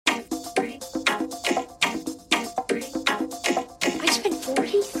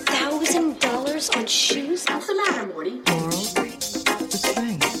shoes? What's the matter, Morty? Laurel, the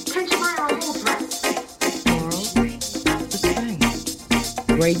spring. Can't you buy our whole dress? Laurel, the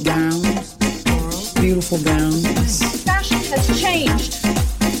spring. Great gowns. Laurel, beautiful gowns. Fashion has changed.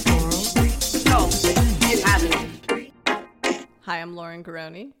 Laurel, No, it hasn't. Hi, I'm Lauren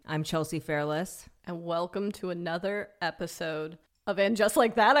Garoni, I'm Chelsea Fairless. and welcome to another episode of And Just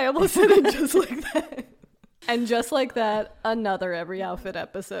Like That. I almost said And Just Like That. And Just Like That, another Every Outfit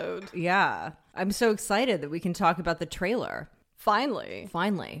episode. Yeah. I'm so excited that we can talk about the trailer. Finally.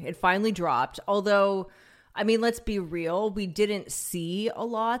 Finally. It finally dropped. Although, I mean, let's be real. We didn't see a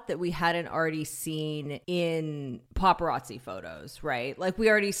lot that we hadn't already seen in paparazzi photos, right? Like, we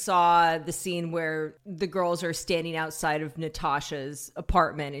already saw the scene where the girls are standing outside of Natasha's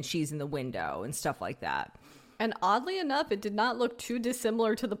apartment and she's in the window and stuff like that. And oddly enough, it did not look too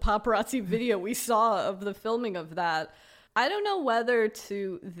dissimilar to the paparazzi video we saw of the filming of that. I don't know whether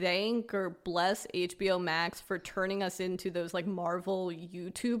to thank or bless HBO Max for turning us into those like Marvel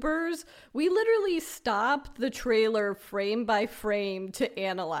YouTubers. We literally stopped the trailer frame by frame to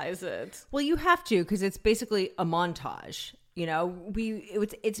analyze it. Well, you have to, because it's basically a montage. You know,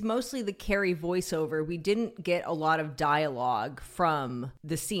 it's mostly the Carrie voiceover. We didn't get a lot of dialogue from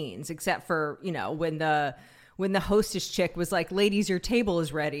the scenes, except for, you know, when the hostess chick was like, "Ladies, your table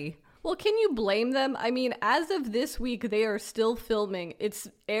is ready." Well, can you blame them? I mean, as of this week, they are still filming. It's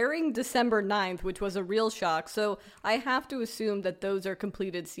airing December 9th, which was a real shock. So I have to assume that those are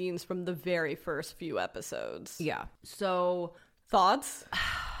completed scenes from the very first few episodes. Yeah. So, Thoughts?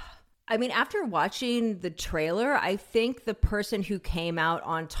 I mean, after watching the trailer, I think the person who came out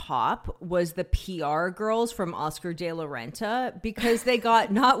on top was the PR girls from Oscar de la Renta, because they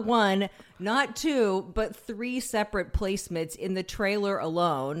got not one, not two, but 3 separate placements in the trailer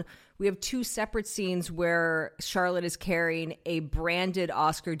alone. We have 2 separate scenes where Charlotte is carrying a branded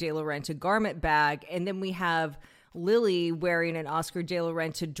Oscar de la Renta garment bag, and then we have Lily wearing an Oscar de la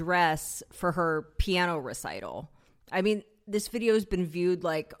Renta dress for her piano recital. I mean, this video has been viewed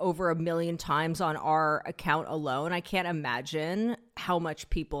like over 1 million times on our account alone. I can't imagine how much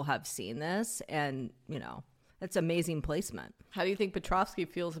people have seen this, and, you know, that's amazing placement. How do you think Petrovsky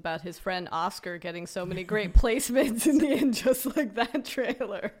feels about his friend Oscar getting so many great placements in the And Just Like That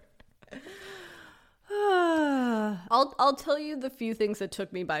trailer? I'll tell you the few things that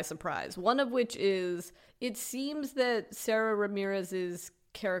took me by surprise. One of which is, it seems that Sarah Ramirez's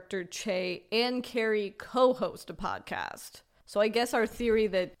character Che and Carrie co-host a podcast. So I guess our theory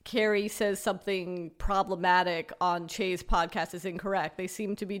that Carrie says something problematic on Che's podcast is incorrect. They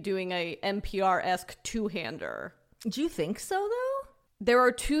seem to be doing a NPR-esque two-hander. Do you think so, though? There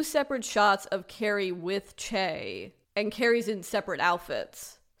are 2 separate shots of Carrie with Che, and Carrie's in separate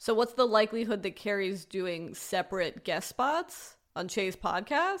outfits. So what's the likelihood that Carrie's doing separate guest spots on Che's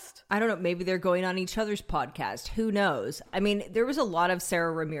podcast? I don't know. Maybe they're going on each other's podcast. Who knows? I mean, there was a lot of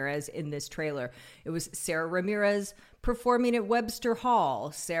Sarah Ramirez in this trailer. It was Sarah Ramirez performing at Webster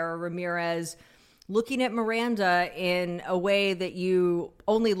Hall, Sarah Ramirez looking at Miranda in a way that you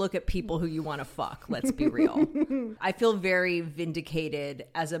only look at people who you want to fuck. Let's be real. I feel very vindicated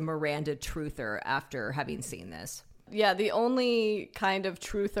as a Miranda truther after having seen this. Yeah, the only kind of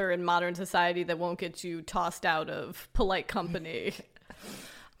truther in modern society that won't get you tossed out of polite company.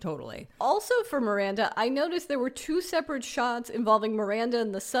 Totally. Also for Miranda, I noticed there were 2 separate shots involving Miranda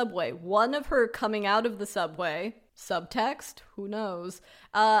in the subway. One of her coming out of the subway, subtext, who knows,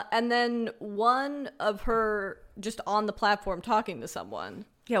 and then one of her just on the platform talking to someone.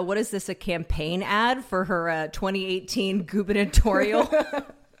 Yeah, what is this, a campaign ad for her 2018 gubernatorial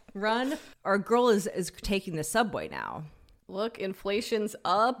run? Our girl is taking the subway now. Look, inflation's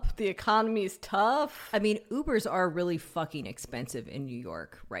up. The economy's tough. I mean, Ubers are really fucking expensive in New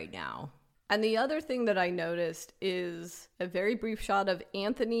York right now. And the other thing that I noticed is a very brief shot of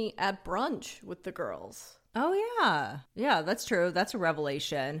Anthony at brunch with the girls. Oh, yeah. Yeah, that's true. That's a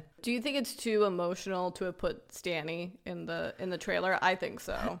revelation. Do you think it's too emotional to have put Stanny in the trailer? I think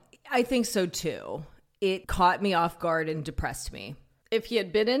so. I think so, too. It caught me off guard and depressed me. If he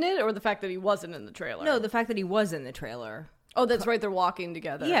had been in it, or the fact that he wasn't in the trailer? No, the fact that he was in the trailer. Oh, that's right. They're walking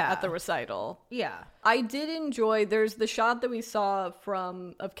together Yeah. at the recital. Yeah. I did enjoy, there's the shot that we saw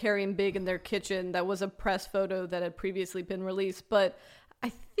of Carrie and Big in their kitchen. That was a press photo that had previously been released. But I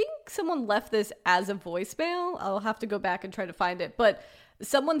think someone left this as a voicemail. I'll have to go back and try to find it. But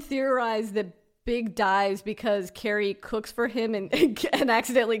someone theorized that Big dies because Carrie cooks for him and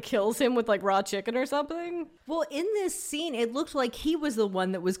accidentally kills him with like raw chicken or something. Well, in this scene, it looked like he was the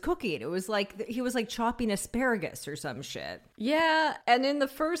one that was cooking. It was like he was like chopping asparagus or some shit. Yeah, and in the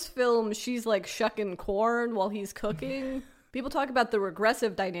first film, she's like shucking corn while he's cooking. People talk about the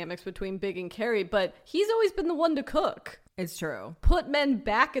regressive dynamics between Big and Carrie, but he's always been the one to cook. It's true. Put men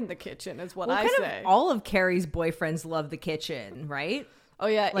back in the kitchen is what I say. All of Carrie's boyfriends love the kitchen, right? Oh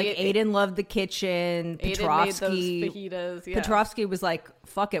yeah, Like Aiden loved the kitchen. Aiden Petrovsky, made those fajitas. Yeah. Petrovsky was like,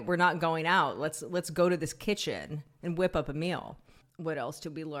 "Fuck it, we're not going out. Let's go to this kitchen and whip up a meal." What else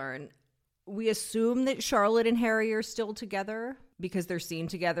did we learn? We assume that Charlotte and Harry are still together because they're seen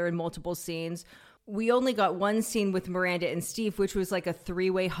together in multiple scenes. We only got one scene with Miranda and Steve, which was like a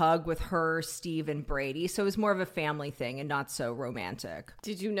 3-way hug with her, Steve, and Brady. So it was more of a family thing and not so romantic.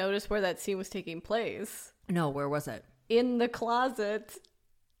 Did you notice where that scene was taking place? No, where was it? In the closet.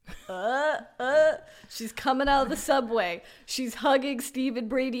 She's coming out of the subway. She's hugging Steve and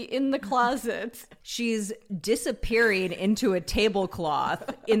Brady in the closet. She's disappearing into a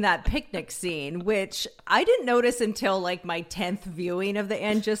tablecloth in that picnic scene, which I didn't notice until like my 10th viewing of the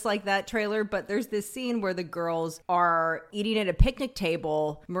And Just Like That trailer. But there's this scene where the girls are eating at a picnic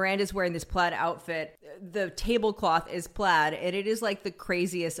table. Miranda's wearing this plaid outfit. The tablecloth is plaid, and it is like the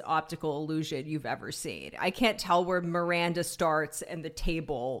craziest optical illusion you've ever seen. I can't tell where Miranda starts and the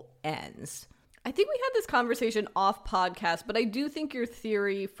table ends. I think we had this conversation off podcast, but I do think your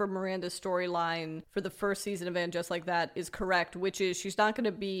theory for Miranda's storyline for the first season of And Just Like That is correct, which is she's not going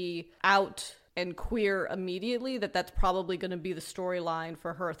to be out and queer immediately, that's probably going to be the storyline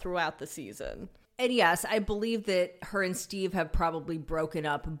for her throughout the season. And yes, I believe that her and Steve have probably broken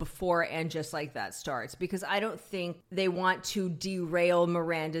up before And Just Like That starts, because I don't think they want to derail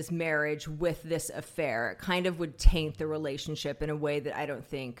Miranda's marriage with this affair. It kind of would taint the relationship in a way that I don't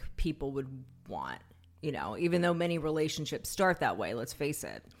think people would want, you know, even though many relationships start that way, let's face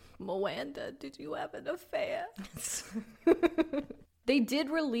it. Miranda, did you have an affair? They did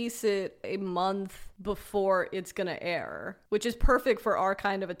release it a month before it's going to air, which is perfect for our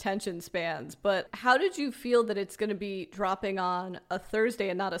kind of attention spans. But how did you feel that it's going to be dropping on a Thursday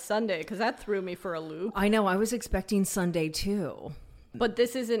and not a Sunday? Because that threw me for a loop. I know, I was expecting Sunday too. But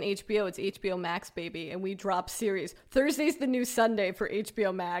this isn't HBO, it's HBO Max, baby, and we drop series. Thursday's the new Sunday for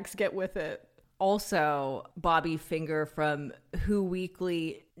HBO Max. Get with it. Also, Bobby Finger from Who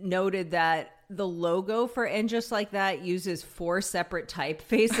Weekly noted that the logo for And Just Like That uses 4 separate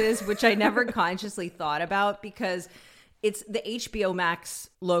typefaces, which I never consciously thought about, because it's the HBO Max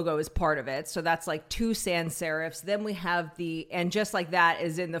logo is part of it. So that's like 2 sans serifs. Then we have the And Just Like That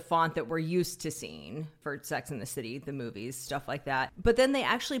is in the font that we're used to seeing for Sex and the City, the movies, stuff like that. But then they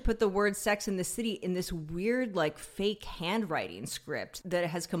actually put the word Sex and the City in this weird, like, fake handwriting script that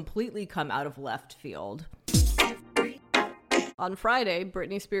has completely come out of left field. On Friday,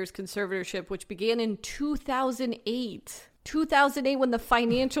 Britney Spears' conservatorship, which began in 2008 when the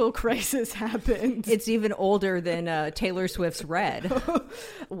financial crisis happened. It's even older than Taylor Swift's Red.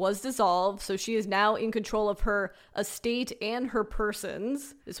 Was dissolved, so she is now in control of her estate and her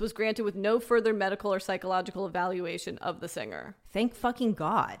persons. This was granted with no further medical or psychological evaluation of the singer. Thank fucking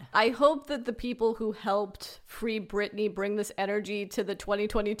God. I hope that the people who helped free Britney bring this energy to the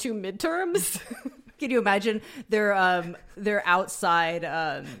 2022 midterms. Can you imagine they're outside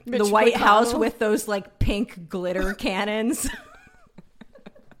the Mitch White McConnell. House with those like pink glitter cannons?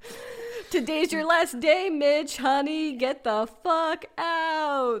 Today's your last day, Mitch, honey. Get the fuck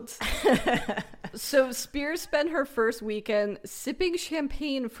out. So Spears spent her first weekend sipping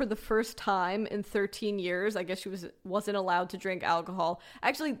champagne for the first time in 13 years. I guess she wasn't allowed to drink alcohol.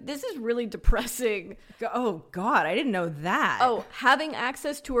 Actually, this is really depressing. Oh, God, I didn't know that. Oh, having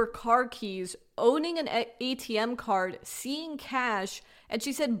access to her car keys, owning an ATM card, seeing cash, and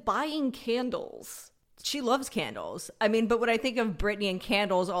she said buying candles. She loves candles. I mean, but when I think of Britney and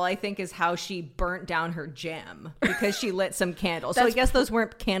candles, all I think is how she burnt down her gym because she lit some candles. So I guess those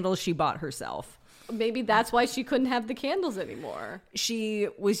weren't candles she bought herself. Maybe that's why she couldn't have the candles anymore. She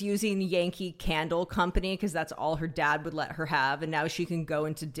was using Yankee Candle Company because that's all her dad would let her have. And now she can go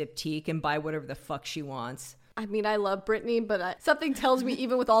into Diptyque and buy whatever the fuck she wants. I mean, I love Britney, but something tells me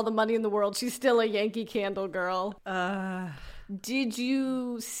even with all the money in the world, she's still a Yankee Candle girl. Did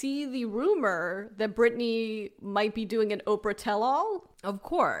you see the rumor that Britney might be doing an Oprah tell-all? Of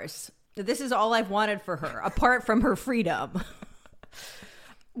course. This is all I've wanted for her, apart from her freedom.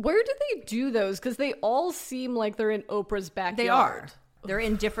 Where do they do those? Because they all seem like they're in Oprah's backyard. They are. They're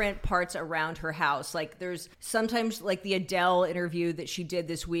in different parts around her house. Like there's sometimes like the Adele interview that she did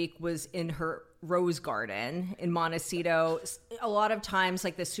this week was in her rose garden in Montecito. A lot of times,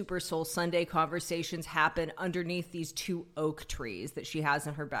 like the Super Soul Sunday conversations happen underneath these 2 oak trees that she has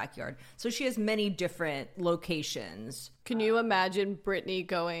in her backyard. So she has many different locations. Can you imagine Britney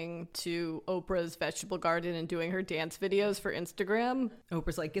going to Oprah's vegetable garden and doing her dance videos for Instagram?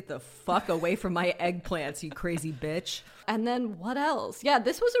 Oprah's like, get the fuck away from my eggplants, you crazy bitch. And then what else? Yeah,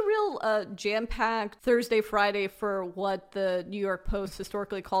 this was a real jam-packed Thursday, Friday for what the New York Post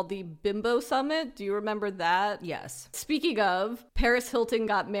historically called the Bimbo Summit. Do you remember that? Yes. Speaking of, Paris Hilton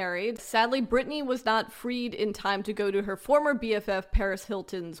got married. Sadly, Britney was not freed in time to go to her former BFF Paris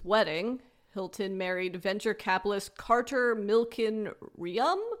Hilton's wedding. Hilton married venture capitalist Carter Milken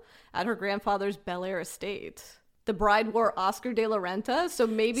Rium at her grandfather's Bel Air estate. The bride wore Oscar de la Renta, so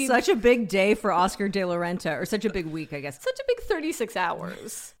maybe... Such a big day for Oscar de la Renta, or such a big week, I guess. Such a big 36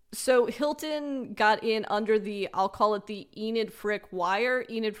 hours. So Hilton got in under the, I'll call it the Enid Frick wire,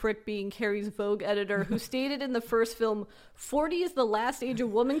 Enid Frick being Carrie's Vogue editor, who stated in the first film, 40 is the last age a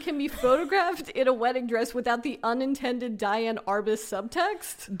woman can be photographed in a wedding dress without the unintended Diane Arbus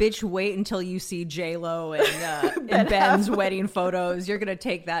subtext. Bitch, wait until you see J-Lo and Ben's wedding photos. You're going to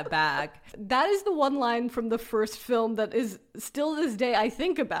take that back. That is the one line from the first film that is still to this day I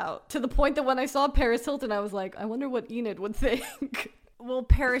think about, to the point that when I saw Paris Hilton, I was like, I wonder what Enid would think. Well,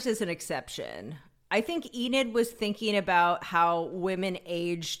 Paris is an exception. I think Enid was thinking about how women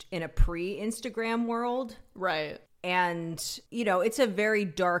aged in a pre-Instagram world. Right. And, you know, it's a very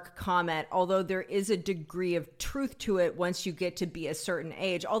dark comment, although there is a degree of truth to it once you get to be a certain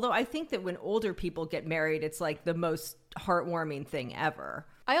age. Although I think that when older people get married, it's like the most heartwarming thing ever.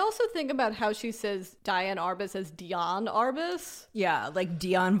 I also think about how she says Diane Arbus as Dion Arbus. Yeah, like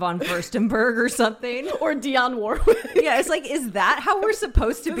Dion von Furstenberg or something. Or Dionne Warwick. Yeah, it's like, is that how we're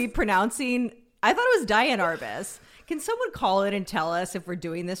supposed to be pronouncing? I thought it was Diane Arbus. Can someone call it and tell us if we're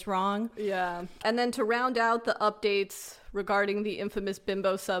doing this wrong? Yeah. And then to round out the updates regarding the infamous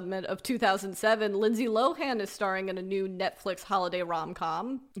Bimbo Summit of 2007, Lindsay Lohan is starring in a new Netflix holiday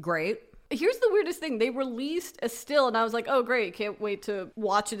rom-com. Great. Here's the weirdest thing. They released a still, and I was like, oh, great. Can't wait to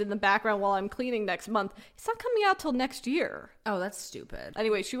watch it in the background while I'm cleaning next month. It's not coming out till next year. Oh, that's stupid.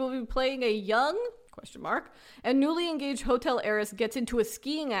 Anyway, she will be playing a young, and newly engaged hotel heiress gets into a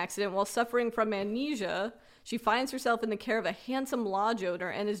skiing accident while suffering from amnesia. She finds herself in the care of a handsome lodge owner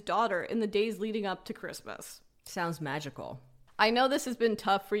and his daughter in the days leading up to Christmas. Sounds magical. I know this has been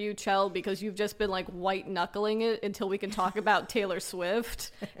tough for you, Chell, because you've just been like white knuckling it until we can talk about Taylor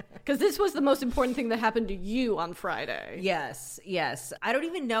Swift. Because this was the most important thing that happened to you on Friday. Yes. I don't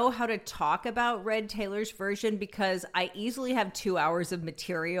even know how to talk about Red Taylor's version because I easily have 2 hours of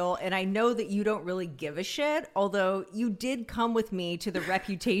material and I know that you don't really give a shit, although you did come with me to the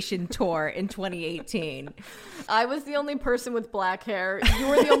Reputation tour in 2018. I was the only person with black hair. You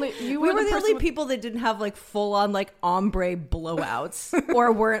were the only we were the only people that didn't have like full on like ombre blowouts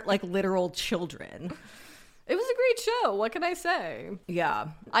or weren't like literal children. It was a great show. What can I say? Yeah.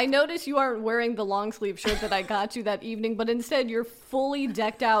 I noticed you aren't wearing the long sleeve shirt that I got you that evening, but instead you're fully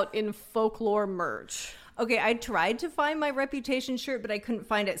decked out in folklore merch. Okay, I tried to find my Reputation shirt, but I couldn't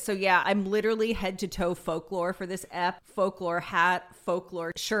find it. So yeah, I'm literally head to toe folklore for this ep. Folklore hat,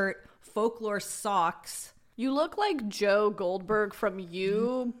 folklore shirt, folklore socks. You look like Joe Goldberg from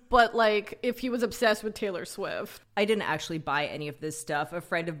You, but like if he was obsessed with Taylor Swift. I didn't actually buy any of this stuff. A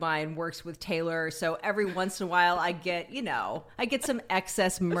friend of mine works with Taylor, so every once in a while I get some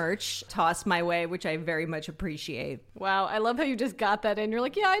excess merch tossed my way, which I very much appreciate. Wow, I love how you just got that in. You're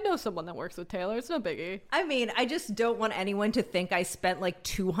like, yeah, I know someone that works with Taylor. It's no biggie. I mean, I just don't want anyone to think I spent like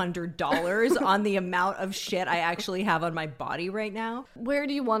 $200 on the amount of shit I actually have on my body right now. Where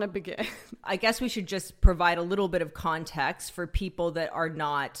do you want to begin? I guess we should just provide a little bit of context for people that aren't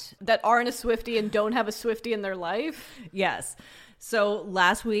a Swiftie and don't have a Swiftie in their life. Yes. So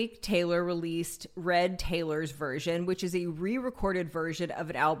last week, Taylor released Red Taylor's version, which is a re-recorded version of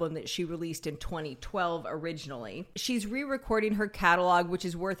an album that she released in 2012 originally. She's re-recording her catalog, which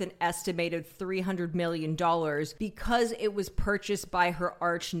is worth an estimated $300 million because it was purchased by her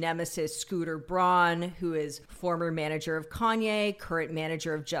arch nemesis, Scooter Braun, who is former manager of Kanye, current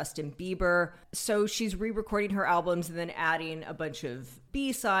manager of Justin Bieber. So she's re-recording her albums and then adding a bunch of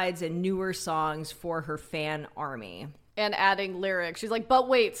B-sides and newer songs for her fan army. And adding lyrics. She's like, but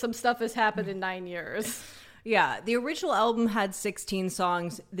wait, some stuff has happened in 9 years. Yeah, the original album had 16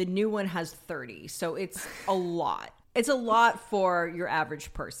 songs. The new one has 30. So it's a lot. It's a lot for your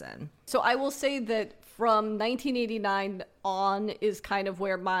average person. So I will say that from 1989 on is kind of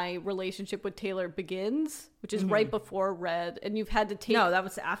where my relationship with Taylor begins, which is right before Red. And you've had to take... No, that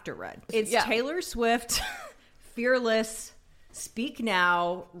was after Red. It's Taylor Swift, Fearless, Speak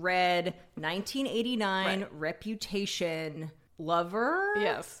Now, Red, 1989, Reputation, Lover?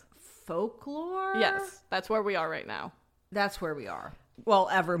 Yes. Folklore? Yes. That's where we are right now. That's where we are. Well,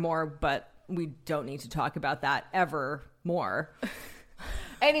 Evermore, but we don't need to talk about that ever more.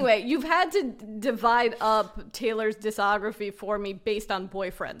 Anyway, you've had to divide up Taylor's discography for me based on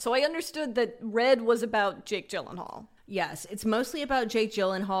boyfriend. So I understood that Red was about Jake Gyllenhaal. Yes, it's mostly about Jake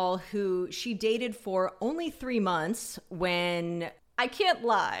Gyllenhaal, who she dated for only 3 months when... I can't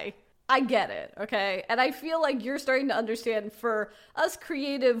lie. I get it, okay? And I feel like you're starting to understand, for us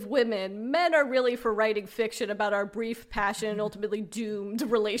creative women, men are really for writing fiction about our brief, passionate, and ultimately doomed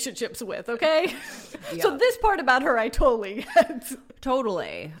relationships with, okay? Yeah. So this part about her, I totally get.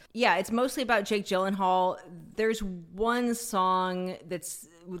 Totally. Yeah, it's mostly about Jake Gyllenhaal. There's one song that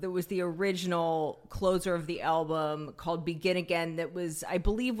was the original closer of the album called Begin Again that was, I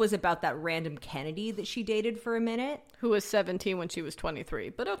believe, was about that random Kennedy that she dated for a minute. Who was 17 when she was 23,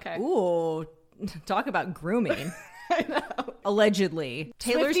 but okay. Ooh, talk about grooming. I know. Allegedly.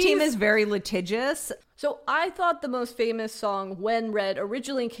 Taylor's Swifties. team is very litigious. So I thought the most famous song when Red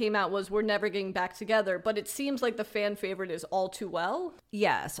originally came out was We're Never Getting Back Together, but it seems like the fan favorite is All Too Well.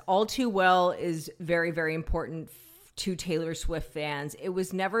 Yes, All Too Well is very, very important to Taylor Swift fans. It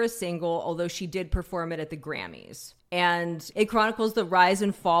was never a single, although she did perform it at the Grammys. And it chronicles the rise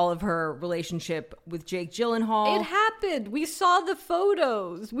and fall of her relationship with Jake Gyllenhaal. It happened. We saw the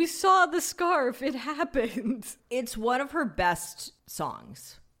photos. We saw the scarf. It happened. It's one of her best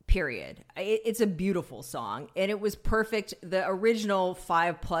songs, period. It's a beautiful song, and it was perfect. The original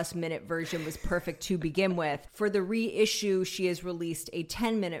 5+ minute version was perfect to begin with. For the reissue, she has released a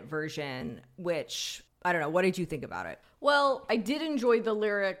 10-minute version, which, I don't know. What did you think about it? Well, I did enjoy the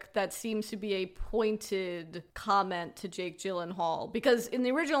lyric that seems to be a pointed comment to Jake Gyllenhaal, because in the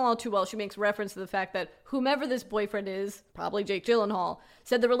original All Too Well, she makes reference to the fact that whomever this boyfriend is, probably Jake Gyllenhaal,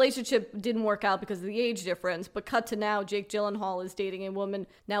 said the relationship didn't work out because of the age difference, but cut to now, Jake Gyllenhaal is dating a woman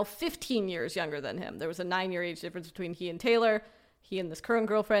now 15 years younger than him. There was a 9-year age difference between he and Taylor. He and this current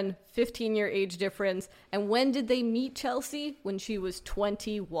girlfriend, 15-year age difference. And when did they meet, Chelsea? When she was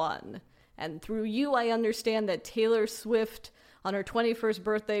 21. And through you, I understand that Taylor Swift, on her 21st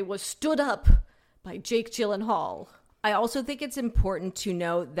birthday, was stood up by Jake Gyllenhaal. I also think it's important to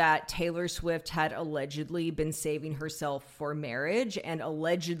note that Taylor Swift had allegedly been saving herself for marriage and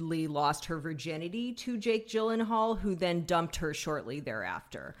allegedly lost her virginity to Jake Gyllenhaal, who then dumped her shortly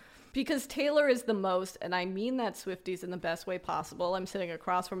thereafter. Because Taylor is the most, and I mean that, Swifties, in the best way possible. I'm sitting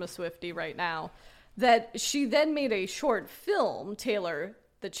across from a Swiftie right now. That she then made a short film, Taylor,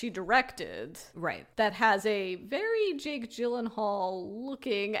 that she directed. Right. That has a very Jake Gyllenhaal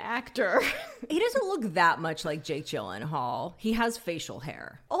looking actor. He doesn't look that much like Jake Gyllenhaal. He has facial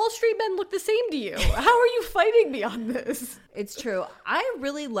hair. All straight men look the same to you. How are you fighting me on this? It's true. I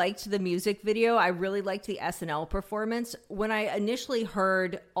really liked the music video. I really liked the SNL performance. When I initially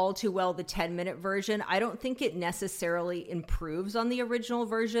heard All Too Well, the 10-minute version, I don't think it necessarily improves on the original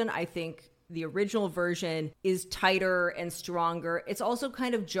version. I think the original version is tighter and stronger. It's also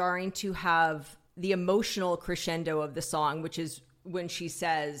kind of jarring to have the emotional crescendo of the song, which is when she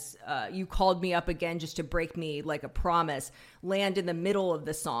says, you called me up again just to break me like a promise, land in the middle of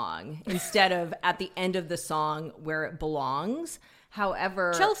the song instead of at the end of the song where it belongs.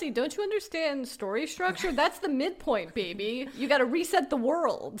 However, Chelsea, don't you understand story structure? That's the midpoint, baby. You got to reset the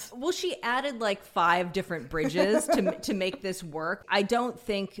world. well, she added like 5 different bridges to make this work. I don't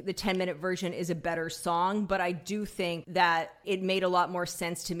think the 10-minute version is a better song, but I do think that it made a lot more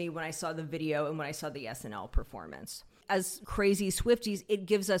sense to me when I saw the video and when I saw the SNL performance. As crazy Swifties, it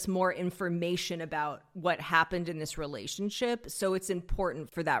gives us more information about what happened in this relationship, so it's important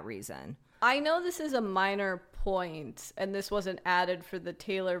for that reason. I know this is a minor point, and this wasn't added for the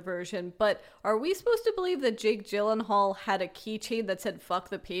Taylor version, but are we supposed to believe that Jake Gyllenhaal had a keychain that said "fuck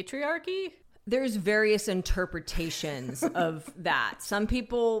the patriarchy"? There's various interpretations of that. Some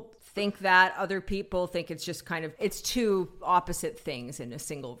people think that, other people think it's just kind of, it's two opposite things in a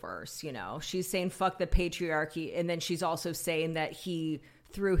single verse, you know. She's saying fuck the patriarchy, and then she's also saying that he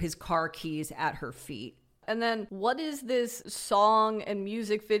threw his car keys at her feet. And then what is this song and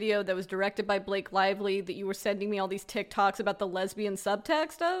music video that was directed by Blake Lively that you were sending me all these TikToks about the lesbian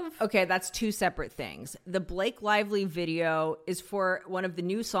subtext of? Okay, that's 2 separate things. The Blake Lively video is for one of the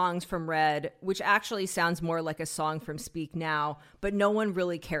new songs from Red, which actually sounds more like a song from Speak Now, but no one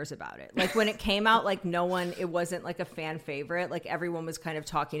really cares about it. Like when it came out, like it wasn't like a fan favorite. Like everyone was kind of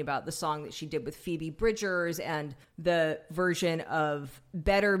talking about the song that she did with Phoebe Bridgers and the version of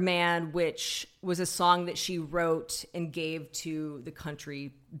Better Man, which was a song that she wrote and gave to the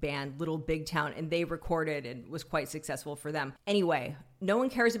country band Little Big Town, and they recorded and was quite successful for them. Anyway, no one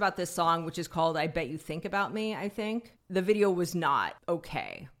cares about this song, which is called I Bet You Think About Me, I think. The video was not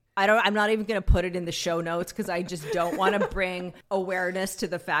okay. I'm not even going to put it in the show notes because I just don't want to bring awareness to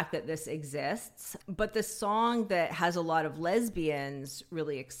the fact that this exists. But the song that has a lot of lesbians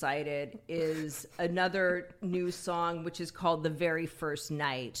really excited is another new song, which is called The Very First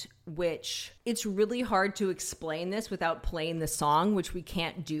Night, which it's really hard to explain this without playing the song, which we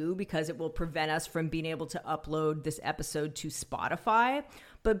can't do because it will prevent us from being able to upload this episode to Spotify.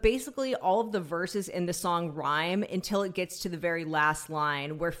 But basically, all of the verses in the song rhyme until it gets to the very last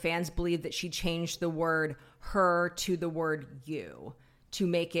line, where fans believe that she changed the word her to the word you to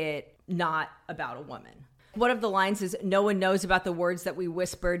make it not about a woman. One of the lines is, no one knows about the words that we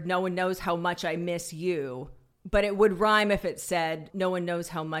whispered. No one knows how much I miss you. But it would rhyme if it said, no one knows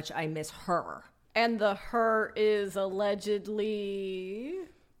how much I miss her. And the her is allegedly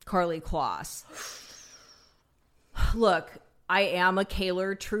Karlie Kloss. Look, I am a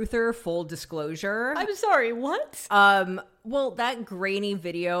Kaylor truther, full disclosure. I'm sorry, what? Well, that grainy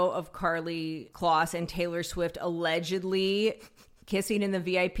video of Karlie Kloss and Taylor Swift allegedly kissing in the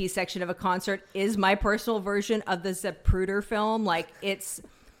VIP section of a concert is my personal version of the Zapruder film. Like, it's...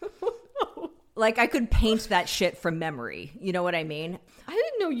 Like, I could paint that shit from memory. You know what I mean? I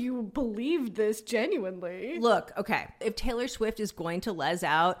didn't know you believed this genuinely. Look, okay, if Taylor Swift is going to les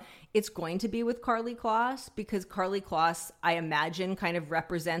out, it's going to be with Karlie Kloss, because Karlie Kloss, I imagine, kind of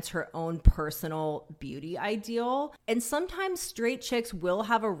represents her own personal beauty ideal. And sometimes straight chicks will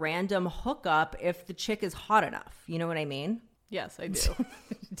have a random hookup if the chick is hot enough. You know what I mean? Yes, I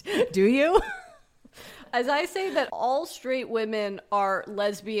do. Do you? As I say that all straight women are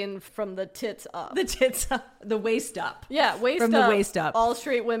lesbian from the tits up. The tits up, the waist up. Yeah, waist from up. The waist up. All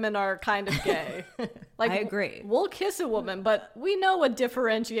straight women are kind of gay. Like, I agree. We'll kiss a woman, but we know what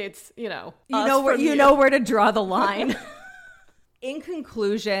differentiates, us know where to draw the line. In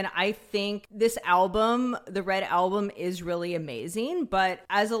conclusion, I think this album, the Red Album, is really amazing. But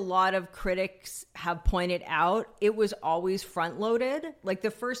as a lot of critics have pointed out, it was always front-loaded. Like,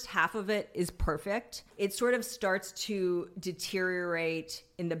 the first half of it is perfect. It sort of starts to deteriorate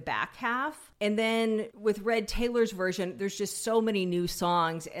in the back half. And then with Red Taylor's version, there's just so many new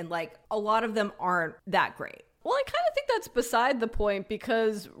songs, and like a lot of them aren't that great. Well, I kind of think that's beside the point,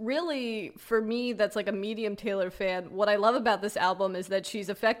 because really, for me, that's like a medium Taylor fan. What I love about this album is that she's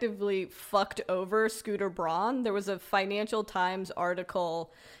effectively fucked over Scooter Braun. There was a Financial Times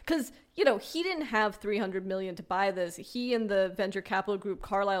article, because, he didn't have $300 million to buy this. He and the venture capital group,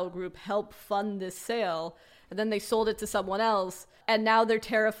 Carlyle Group, helped fund this sale. And then they sold it to someone else. And now they're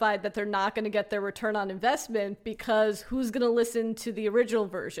terrified that they're not going to get their return on investment, because who's going to listen to the original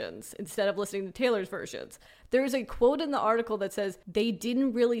versions instead of listening to Taylor's versions? There's a quote in the article that says they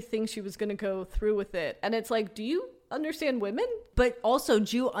didn't really think she was going to go through with it. And it's like, do you understand women? But also,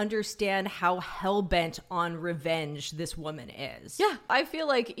 do you understand how hell-bent on revenge this woman is? Yeah, I feel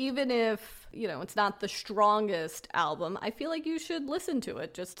like even if, it's not the strongest album, I feel like you should listen to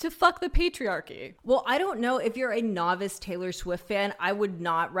it just to fuck the patriarchy. Well, I don't know. If you're a novice Taylor Swift fan, I would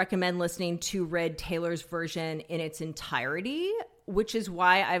not recommend listening to Red Taylor's version in its entirety, which is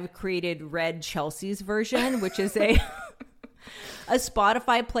why I've created Red Chelsea's version, which is a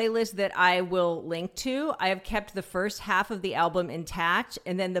Spotify playlist that I will link to. I have kept the first half of the album intact,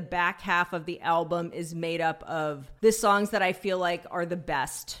 and then the back half of the album is made up of the songs that I feel like are the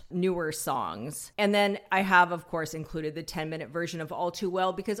best, newer songs. And then I have, of course, included the 10-minute version of All Too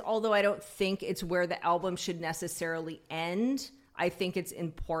Well, because although I don't think it's where the album should necessarily end, I think it's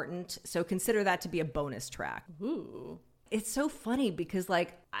important. So consider that to be a bonus track. Ooh. It's so funny because,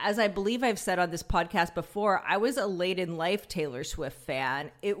 like, as I believe I've said on this podcast before, I was a late in life Taylor Swift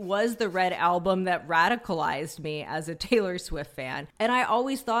fan. It was the Red Album that radicalized me as a Taylor Swift fan. And I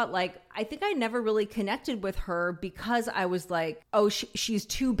always thought, like, I think I never really connected with her because I was like, oh, she's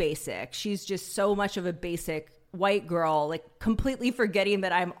too basic. She's just so much of a basic white girl, like completely forgetting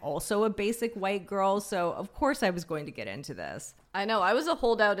that I'm also a basic white girl. So of course I was going to get into this. I know. I was a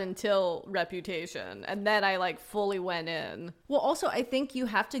holdout until Reputation, and then I like fully went in. Well, also, I think you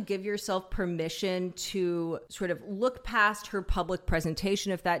have to give yourself permission to sort of look past her public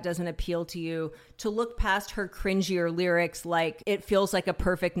presentation if that doesn't appeal to you, to look past her cringier lyrics like "It feels like a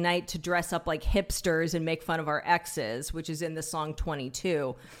perfect night to dress up like hipsters and make fun of our exes," which is in the song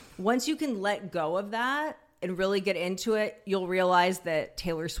 22. Once you can let go of that and really get into it, you'll realize that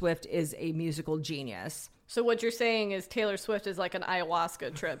Taylor Swift is a musical genius. So what you're saying is Taylor Swift is like an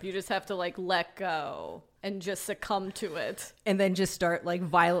ayahuasca trip. You just have to like let go. and just succumb to it. And then just start like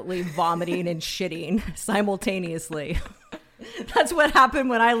violently vomiting and shitting simultaneously. That's what happened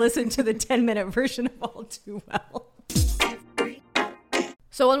when I listened to the 10-minute version of All Too Well.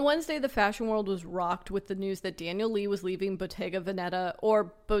 So on Wednesday, the fashion world was rocked with the news that Daniel Lee was leaving Bottega Veneta,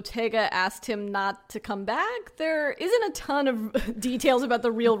 or Bottega asked him not to come back. There isn't a ton of details about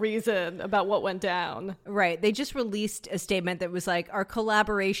the real reason about what went down. Right. They just released a statement that was like, our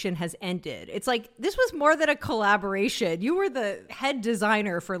collaboration has ended. It's like, this was more than a collaboration. You were the head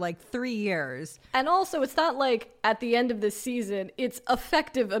designer for like 3 years. And also, it's not like at the end of this season, it's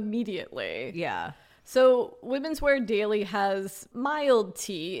effective immediately. Yeah. So, Women's Wear Daily has mild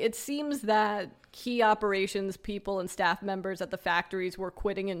tea. It seems that key operations people and staff members at the factories were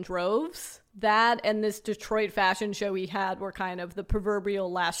quitting in droves. That and this Detroit fashion show he had were kind of the proverbial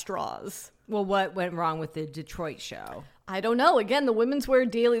last straws. Well, what went wrong with the Detroit show? I don't know. Again, the Women's Wear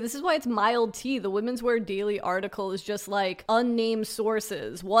Daily, this is why it's mild tea. The Women's Wear Daily article is just like unnamed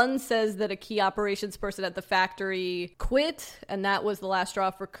sources. One says that a key operations person at the factory quit, and that was the last straw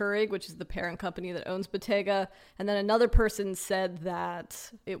for Keurig, which is the parent company that owns Bottega. And then another person said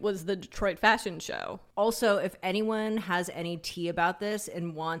that it was the Detroit fashion show. Also, if anyone has any tea about this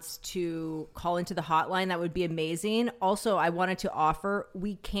and wants to call into the hotline, that would be amazing. Also, I wanted to offer,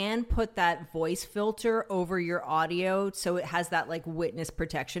 we can put that voice filter over your audio so it has that like witness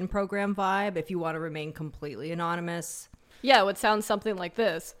protection program vibe if you want to remain completely anonymous. Yeah, it would sound something like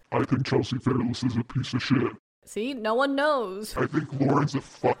this. I think Chelsea Fairless is a piece of shit. See, no one knows. I think Lauren's a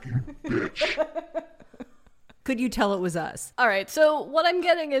fucking bitch. Could you tell it was us? All right, so what I'm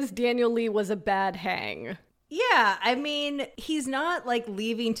getting is Daniel Lee was a bad hang. Yeah, I mean, he's not like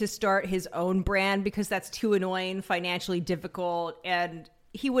leaving to start his own brand because that's too annoying, financially difficult, and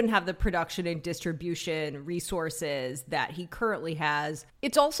he wouldn't have the production and distribution resources that he currently has.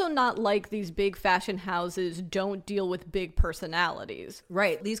 It's also not like these big fashion houses don't deal with big personalities.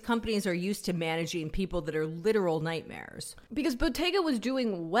 Right. These companies are used to managing people that are literal nightmares. Because Bottega was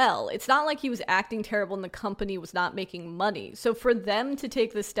doing well. It's not like he was acting terrible and the company was not making money. So for them to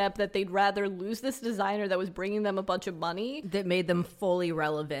take the step that they'd rather lose this designer that was bringing them a bunch of money, that made them fully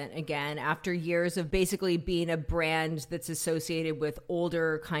relevant again after years of basically being a brand that's associated with older,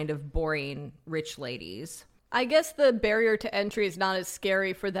 kind of boring rich ladies. I guess the barrier to entry is not as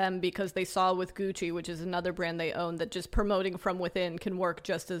scary for them because they saw with Gucci, which is another brand they own, that just promoting from within can work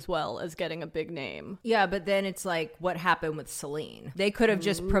just as well as getting a big name. Yeah, but then it's like what happened with Celine. They could have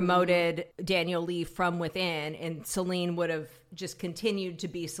just promoted Daniel Lee from within and Celine would have just continued to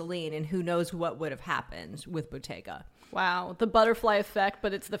be Celine, and who knows what would have happened with Bottega. Wow, the butterfly effect,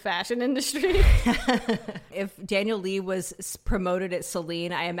 but it's the fashion industry. If Daniel Lee was promoted at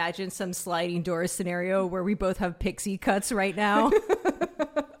Celine, I imagine some sliding door scenario where we both have pixie cuts right now.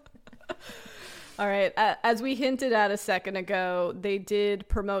 All right, as we hinted at a second ago, they did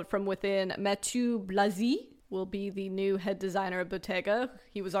promote from within. Mathieu Blazy will be the new head designer of Bottega.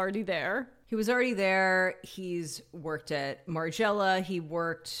 He was already there. He's worked at Margiela. He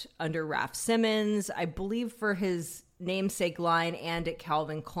worked under Raf Simons, I believe, for his namesake line, and at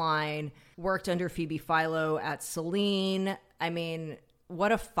Calvin Klein. Worked under Phoebe Philo at Celine. I mean,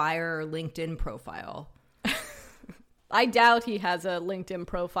 what a fire LinkedIn profile. I doubt he has a LinkedIn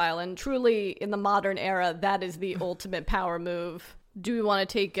profile, and truly, in the modern era, that is the ultimate power move. Do we want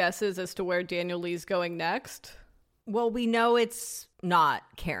to take guesses as to where Daniel Lee's going next? Well, we know it's not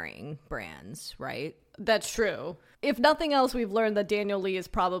Kering brands, right? That's true. If nothing else, we've learned that Daniel Lee is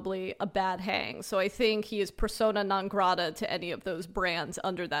probably a bad hang. So I think he is persona non grata to any of those brands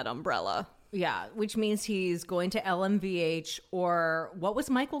under that umbrella. Yeah, which means he's going to LMVH, or what was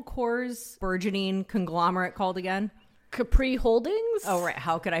Michael Kors' burgeoning conglomerate called again? Capri Holdings? Oh, right.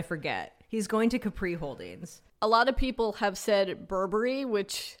 How could I forget? He's going to Capri Holdings. A lot of people have said Burberry,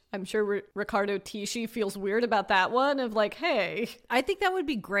 which I'm sure Riccardo Tisci feels weird about that one, of like, hey. I think that would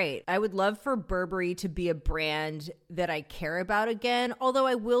be great. I would love for Burberry to be a brand that I care about again. Although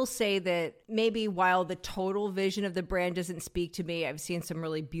I will say that maybe while the total vision of the brand doesn't speak to me, I've seen some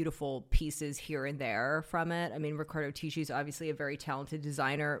really beautiful pieces here and there from it. I mean, Riccardo Tisci is obviously a very talented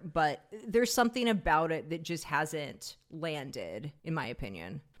designer, but there's something about it that just hasn't landed, in my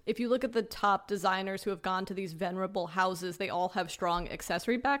opinion. If you look at the top designers who have gone to these venerable houses, they all have strong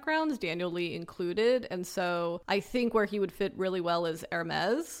accessory backgrounds, Daniel Lee included. And so I think where he would fit really well is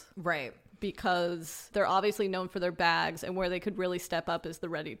Hermes. Right. Because they're obviously known for their bags, and where they could really step up is the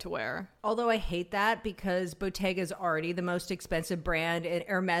ready-to-wear. Although I hate that because Bottega is already the most expensive brand, and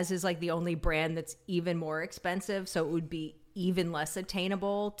Hermes is like the only brand that's even more expensive. So it would be even less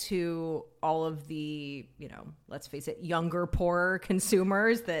attainable to all of the, let's face it, younger, poorer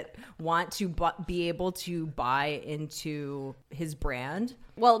consumers that want to be able to buy into his brand.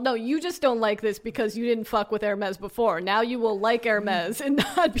 Well, no, you just don't like this because you didn't fuck with Hermes before. Now you will like Hermes and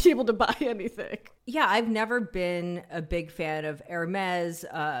not be able to buy anything. Yeah, I've never been a big fan of Hermes.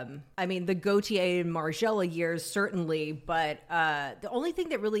 I mean, the Gaultier and Margiela years, certainly. But the only thing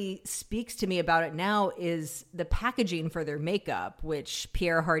that really speaks to me about it now is the packaging for their makeup, which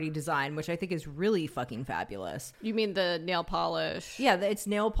Pierre Hardy designed, which I think is really fucking fabulous. You mean the nail polish? Yeah, it's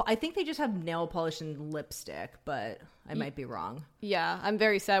I think they just have nail polish and lipstick, but I might be wrong. Yeah, I'm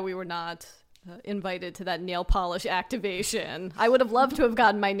very sad we were not invited to that nail polish activation. I would have loved to have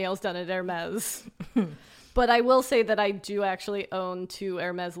gotten my nails done at Hermes. But I will say that I do actually own 2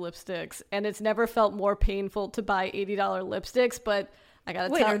 Hermes lipsticks, and it's never felt more painful to buy $80 lipsticks, but I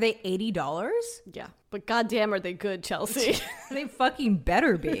gotta Wait, are they $80? Yeah, but goddamn are they good, Chelsea. They fucking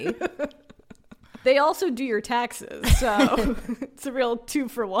better be. They also do your taxes, so it's a real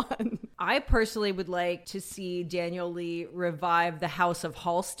 2-for-1. I personally would like to see Daniel Lee revive the House of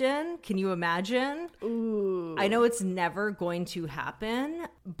Halston. Can you imagine? Ooh. I know it's never going to happen,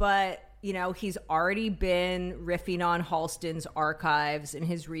 but he's already been riffing on Halston's archives in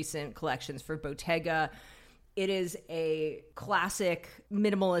his recent collections for Bottega. It is a classic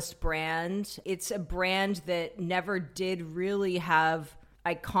minimalist brand. It's a brand that never did really have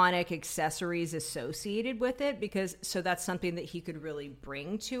iconic accessories associated with it, so that's something that he could really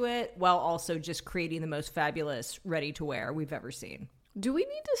bring to it, while also just creating the most fabulous ready-to-wear we've ever seen. Do we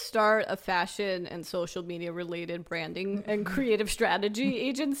need to start a fashion and social media related branding and creative strategy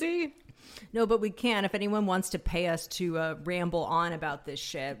agency? No, but we can. If anyone wants to pay us to ramble on about this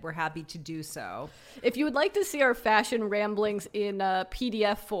shit, we're happy to do so. If you would like to see our fashion ramblings in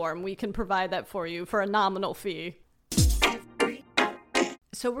PDF form, we can provide that for you for a nominal fee.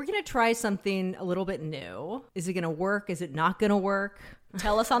 So we're going to try something a little bit new. Is it going to work? Is it not going to work?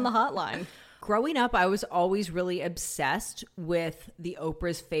 Tell us on the hotline. Growing up, I was always really obsessed with the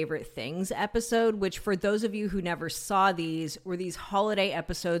Oprah's Favorite Things episode, which for those of you who never saw these, were these holiday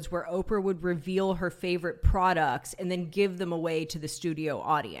episodes where Oprah would reveal her favorite products and then give them away to the studio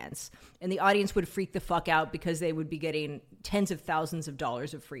audience. And the audience would freak the fuck out because they would be getting tens of thousands of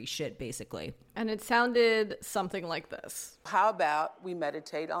dollars of free shit, basically. And it sounded something like this. How about we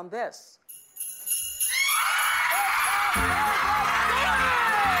meditate on this?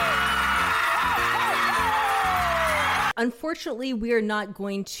 Unfortunately, we are not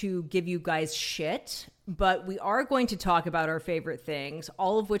going to give you guys shit, but we are going to talk about our favorite things,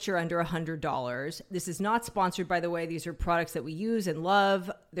 all of which are under $100. This is not sponsored, by the way. These are products that we use and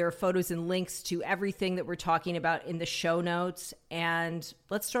love. There are photos and links to everything that we're talking about in the show notes. And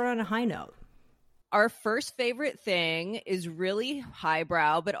let's start on a high note. Our first favorite thing is really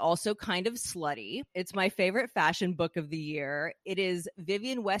highbrow, but also kind of slutty. It's my favorite fashion book of the year. It is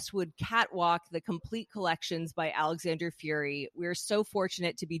Vivienne Westwood Catwalk, The Complete Collections by Alexander Fury. We're so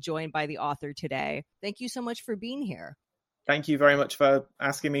fortunate to be joined by the author today. Thank you so much for being here. Thank you very much for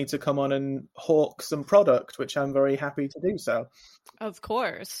asking me to come on and hawk some product, which I'm very happy to do so. Of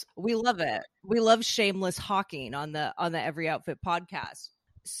course. We love it. We love shameless hawking on the Every Outfit podcast.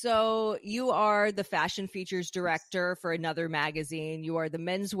 So you are the fashion features director for Another Magazine. You are the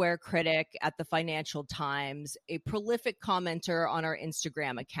menswear critic at the Financial Times, a prolific commenter on our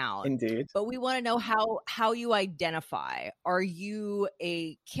Instagram account. Indeed. But we want to know how you identify. Are you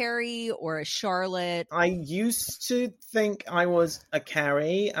a Carrie or a Charlotte? I used to think I was a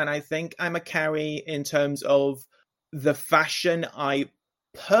Carrie, and I think I'm a Carrie in terms of the fashion I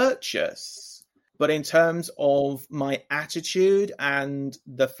purchase. But in terms of my attitude and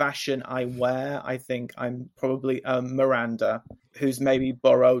the fashion I wear, I think I'm probably Miranda, who's maybe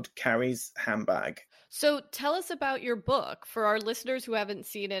borrowed Carrie's handbag. So tell us about your book for our listeners who haven't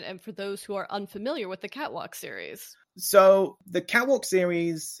seen it and for those who are unfamiliar with the Catwalk series. So the Catwalk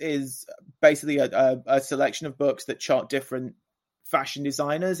series is basically a selection of books that chart different fashion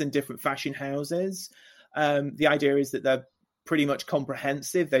designers and different fashion houses. The idea is that they're pretty much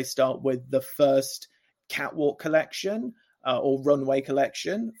comprehensive. They start with the first catwalk collection or runway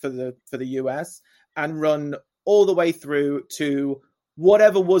collection for the US and run all the way through to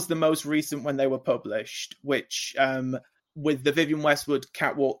whatever was the most recent when they were published, which with the Vivienne Westwood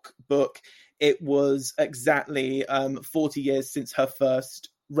Catwalk book, it was exactly 40 years since her first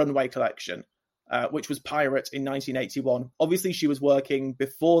runway collection, which was Pirate in 1981. Obviously, she was working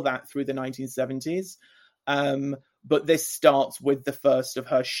before that through the 1970s. But this starts with the first of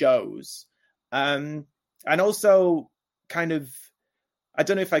her shows. And also kind of, I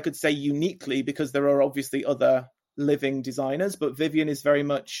don't know if I could say uniquely, because there are obviously other living designers, but Vivienne is very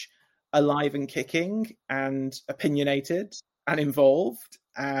much alive and kicking and opinionated and involved.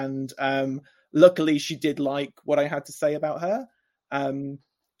 And luckily, she did like what I had to say about her.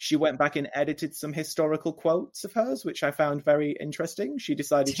 She went back and edited some historical quotes of hers, which I found very interesting. She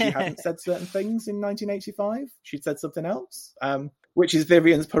decided she hadn't said certain things in 1985. She'd said something else, which is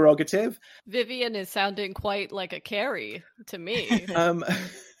Vivian's prerogative. Vivian is sounding quite like a Carrie to me.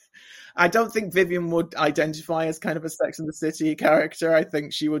 I don't think Vivian would identify as kind of a Sex and the City character. I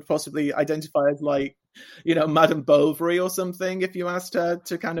think she would possibly identify as like, you know, Madame Bovary or something if you asked her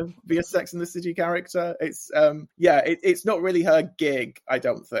to kind of be a Sex and the City character. It's it's not really her gig, I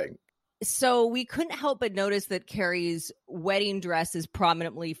don't think. So we couldn't help but notice that Carrie's wedding dress is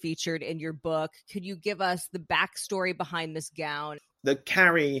prominently featured in your book. Could you give us the backstory behind this gown? The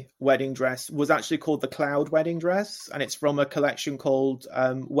Carrie wedding dress was actually called the Cloud wedding dress, and it's from a collection called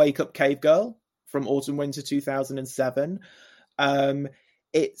Wake Up Cave Girl from Autumn Winter 2007.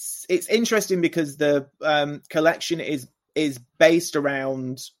 It's interesting because the collection is based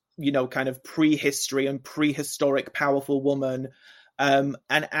around, you know, kind of prehistory and prehistoric powerful woman, and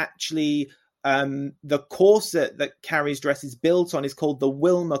actually the corset that Carrie's dress is built on is called the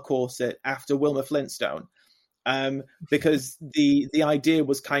Wilma corset after Wilma Flintstone. Because the idea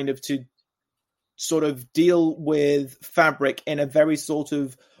was kind of to sort of deal with fabric in a very sort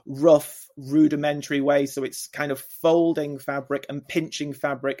of rough, rudimentary way. So it's kind of folding fabric and pinching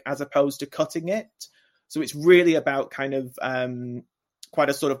fabric as opposed to cutting it. So it's really about kind of quite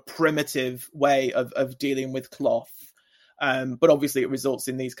a sort of primitive way of dealing with cloth. But obviously it results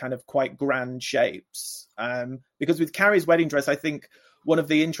in these kind of quite grand shapes. Because with Carrie's wedding dress, I think one of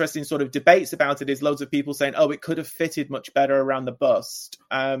the interesting sort of debates about it is loads of people saying, oh, it could have fitted much better around the bust.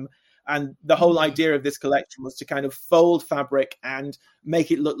 And the whole idea of this collection was to kind of fold fabric and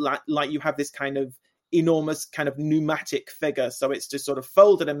make it look like you have this kind of enormous kind of pneumatic figure. So it's to sort of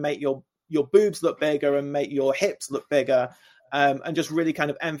fold it and make your boobs look bigger and make your hips look bigger, and just really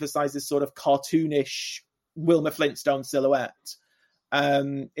kind of emphasize this sort of cartoonish Wilma Flintstone silhouette.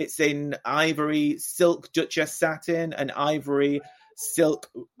 It's in ivory silk Duchess satin and ivory silk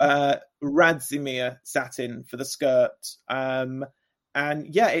Radzimir satin for the skirt. And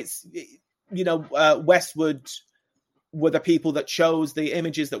yeah, Westwood were the people that chose the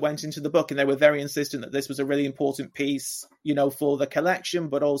images that went into the book, and they were very insistent that this was a really important piece, you know, for the collection,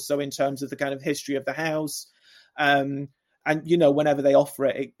 but also in terms of the kind of history of the house. And, you know, whenever they offer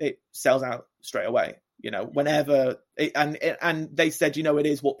it, it sells out straight away. You know, whenever and they said, you know, it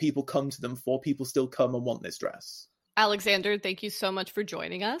is what people come to them for. People still come and want this dress. Alexander, thank you so much for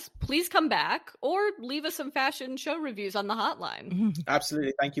joining us. Please come back or leave us some fashion show reviews on the hotline.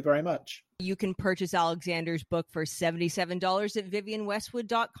 Absolutely. Thank you very much. You can purchase Alexander's book for $77 at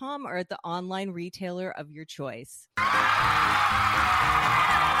VivianWestwood.com or at the online retailer of your choice.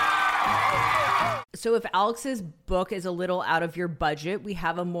 So if Alex's book is a little out of your budget, we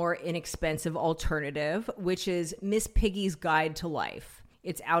have a more inexpensive alternative, which is Miss Piggy's Guide to Life.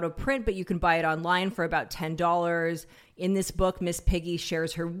 It's out of print, but you can buy it online for about $10. In this book, Miss Piggy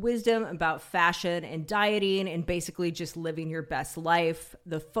shares her wisdom about fashion and dieting and basically just living your best life.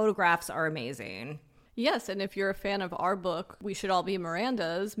 The photographs are amazing. Yes, and if you're a fan of our book, We Should All Be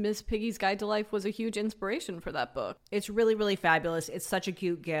Miranda's, Miss Piggy's Guide to Life was a huge inspiration for that book. It's really, really fabulous. It's such a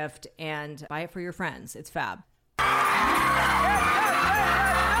cute gift, and buy it for your friends. It's fab.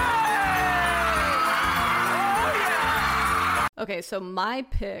 Okay, so my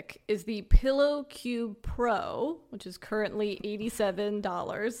pick is the Pillow Cube Pro, which is currently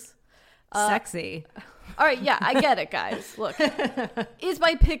 $87. Sexy. All right, yeah, I get it, guys. Look, is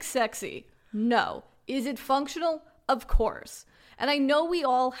my pick sexy? No. Is it functional? Of course. And I know we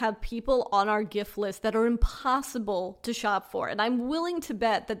all have people on our gift list that are impossible to shop for, and I'm willing to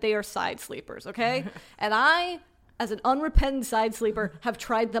bet that they are side sleepers, okay? And I, as an unrepentant side sleeper, have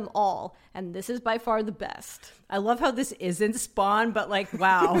tried them all, and this is by far the best. I love how this isn't Spawn, but like,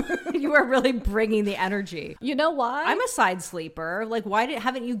 wow, you are really bringing the energy. You know why? I'm a side sleeper. Like,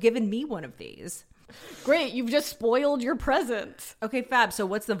 haven't you given me one of these? Great, you've just spoiled your present. Okay, fab. So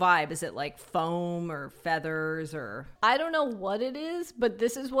what's the vibe? Is it like foam or feathers or? I don't know what it is, but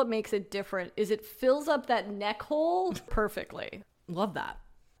this is what makes it different, is it fills up that neck hole perfectly. Love that.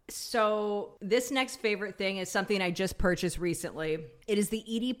 So this next favorite thing is something I just purchased recently. It is the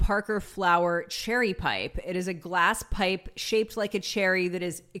Edie Parker Flower Cherry Pipe. It is a glass pipe shaped like a cherry that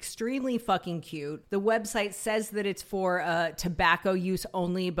is extremely fucking cute. The website says that it's for tobacco use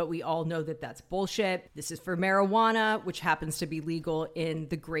only, but we all know that that's bullshit. This is for marijuana, which happens to be legal in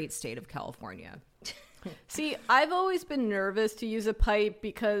the great state of California. See, I've always been nervous to use a pipe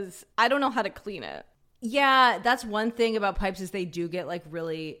because I don't know how to clean it. Yeah, that's one thing about pipes is they do get like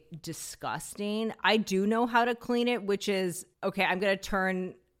really disgusting. I do know how to clean it, which is, okay, I'm going to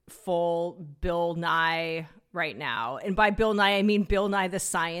turn full Bill Nye right now. And by Bill Nye, I mean Bill Nye the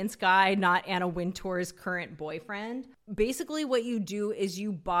science guy, not Anna Wintour's current boyfriend. Basically, what you do is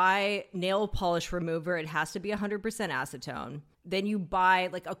you buy nail polish remover. It has to be 100% acetone. Then you buy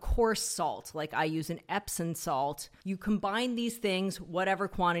like a coarse salt, like I use an Epsom salt. You combine these things, whatever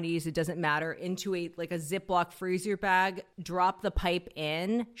quantities, it doesn't matter, into a Ziploc freezer bag, drop the pipe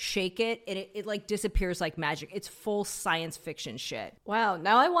in, shake it, and it like disappears like magic. It's full science fiction shit. Wow,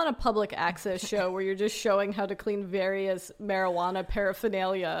 now I want a public access show where you're just showing how to clean various marijuana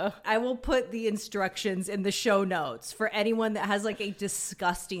paraphernalia. I will put the instructions in the show notes for anyone that has like a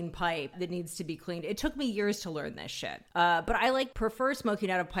disgusting pipe that needs to be cleaned. It took me years to learn this shit. But I prefer smoking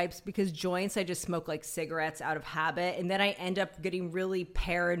out of pipes because joints, I just smoke like cigarettes out of habit. And then I end up getting really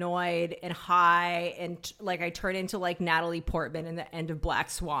paranoid and high. And like I turn into like Natalie Portman in the end of Black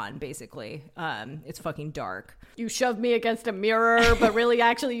Swan, basically. It's fucking dark. You shoved me against a mirror, but really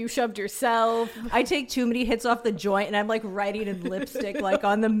actually you shoved yourself. I take too many hits off the joint and I'm like writing in lipstick like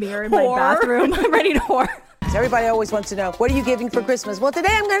on the mirror in my bathroom. I'm writing horror. Everybody always wants to know, what are you giving for Christmas? Well, today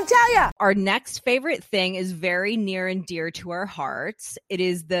I'm going to tell you. Our next favorite thing is very near and dear to our hearts. It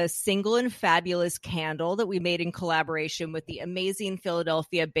is the Single and Fabulous candle that we made in collaboration with the amazing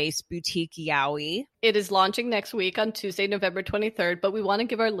Philadelphia-based boutique Yowie. It is launching next week on Tuesday, November 23rd, but we want to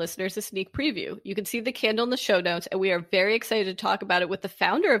give our listeners a sneak preview. You can see the candle in the show notes, and we are very excited to talk about it with the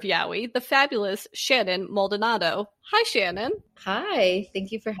founder of Yowie, the fabulous Shannon Maldonado. Hi, Shannon. Hi,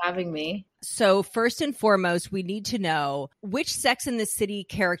 thank you for having me. So first and foremost, we need to know, which Sex and the City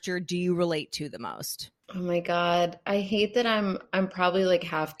character do you relate to the most? Oh my God. I hate that I'm probably like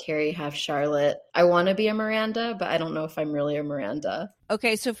half Carrie, half Charlotte. I want to be a Miranda, but I don't know if I'm really a Miranda.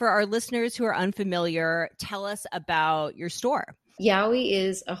 Okay, so for our listeners who are unfamiliar, tell us about your store. Yowie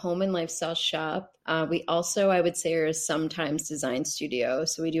is a home and lifestyle shop. We also, I would say, are a sometimes design studio.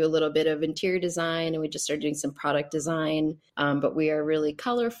 So we do a little bit of interior design and we just started doing some product design. But we are really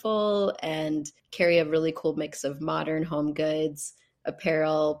colorful and carry a really cool mix of modern home goods,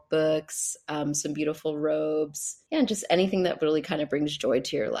 apparel, books, some beautiful robes, and just anything that really kind of brings joy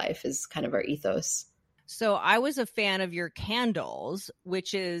to your life is kind of our ethos. So I was a fan of your candles,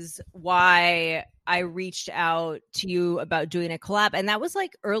 which is why I reached out to you about doing a collab. And that was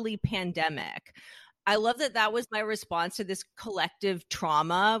like early pandemic. I love that that was my response to this collective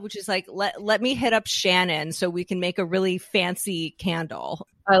trauma, which is like, let me hit up Shannon so we can make a really fancy candle.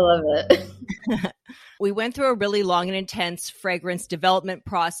 I love it. We went through a really long and intense fragrance development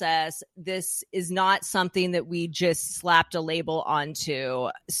process. This is not something that we just slapped a label onto.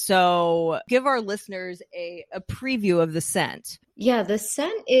 So give our listeners a preview of the scent. Yeah, the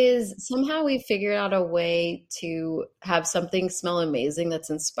scent is somehow we figured out a way to have something smell amazing that's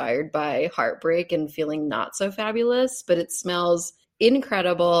inspired by heartbreak and feeling not so fabulous, but it smells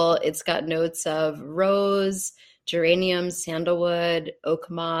incredible. It's got notes of rose, geranium, sandalwood, oak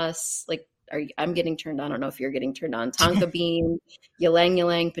moss, like I'm getting turned on. I don't know if you're getting turned on. Tonka bean, ylang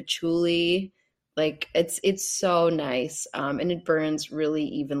ylang, patchouli. Like it's so nice. And it burns really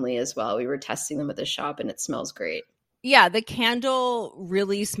evenly as well. We were testing them at the shop and it smells great. Yeah, the candle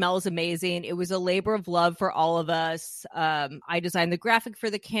really smells amazing. It was a labor of love for all of us. I designed the graphic for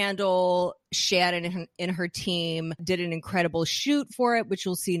the candle. Shannon and her team did an incredible shoot for it, which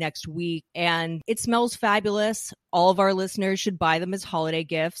you'll see next week. And it smells fabulous. All of our listeners should buy them as holiday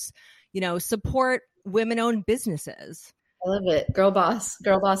gifts. You know, support women-owned businesses. I love it. Girl boss.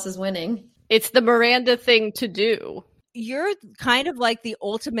 Girl boss is winning. It's the Miranda thing to do. You're kind of like the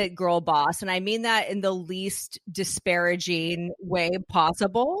ultimate girl boss, and I mean that in the least disparaging way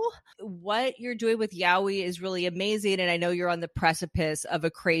possible. What you're doing with Yowie is really amazing, and I know you're on the precipice of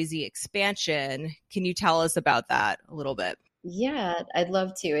a crazy expansion. Can you tell us about that a little bit? Yeah, I'd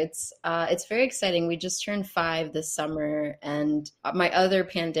love to. It's very exciting. We just turned 5 this summer, and my other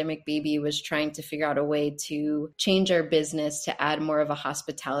pandemic baby was trying to figure out a way to change our business to add more of a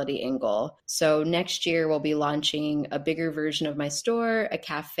hospitality angle. So next year we'll be launching a bigger version of my store, a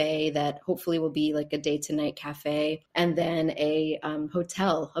cafe that hopefully will be like a day to night cafe, and then a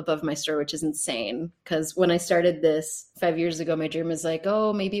hotel above my store, which is insane. Because when I started this 5 years ago, my dream was like,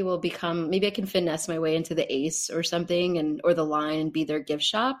 oh, maybe I can finesse my way into the Ace or something, or the Line, and be their gift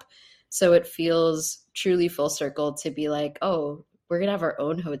shop. So it feels truly full circle to be like, oh, we're going to have our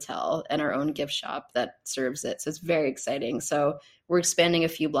own hotel and our own gift shop that serves it. So it's very exciting. So we're expanding a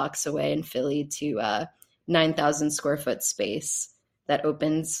few blocks away in Philly to a 9,000 square foot space that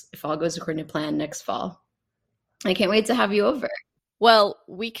opens, if all goes according to plan, next fall. I can't wait to have you over. Well,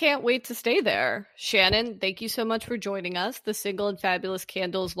 we can't wait to stay there. Shannon, thank you so much for joining us. The Single and Fabulous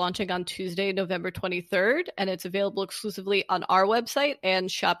candle is launching on Tuesday, November 23rd, and it's available exclusively on our website and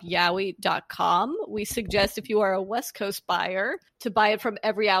shopyowie.com. We suggest if you are a West Coast buyer to buy it from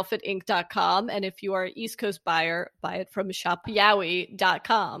everyoutfitinc.com, and if you are an East Coast buyer, buy it from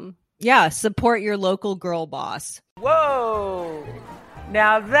shopyowie.com. Yeah, support your local girl boss. Whoa!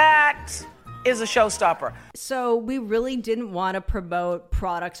 Now that is a showstopper. So we really didn't want to promote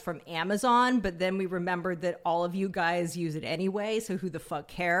products from Amazon, but then we remembered that all of you guys use it anyway, so who the fuck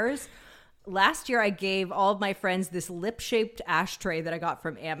cares? Last year, I gave all of my friends this lip-shaped ashtray that I got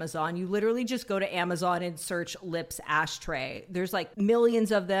from Amazon. You literally just go to Amazon and search lips ashtray. There's like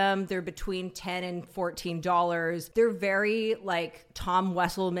millions of them. They're between $10 and $14. They're very like Tom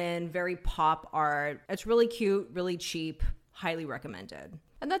Wesselman, very pop art. It's really cute, really cheap. Highly recommended.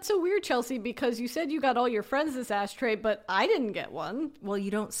 And that's so weird, Chelsea, because you said you got all your friends this ashtray, but I didn't get one. Well, you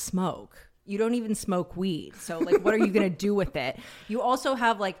don't smoke. You don't even smoke weed. So, like, what are you going to do with it? You also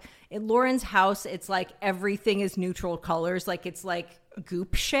have, like, in Lauren's house, it's like everything is neutral colors. Like, it's like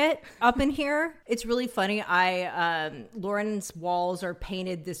goop shit up in here. It's really funny. Lauren's walls are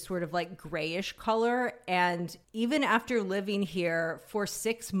painted this sort of like grayish color. And even after living here for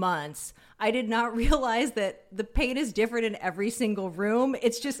 6 months, I did not realize that the paint is different in every single room.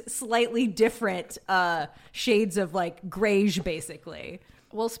 It's just slightly different shades of like grayish, basically.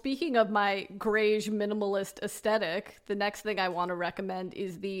 Well, speaking of my grayish minimalist aesthetic, the next thing I want to recommend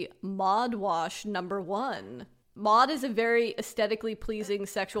is the Mod Wash #1. Mod is a very aesthetically pleasing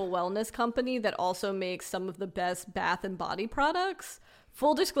sexual wellness company that also makes some of the best bath and body products.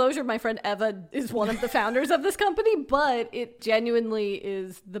 Full disclosure, my friend Eva is one of the founders of this company, but it genuinely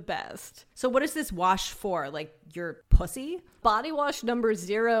is the best. So what is this wash for? Like your pussy? Body wash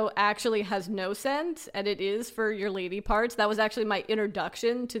 #0 actually has no scent, and it is for your lady parts. That was actually my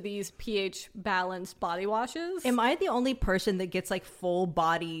introduction to these pH balanced body washes. Am I the only person that gets like full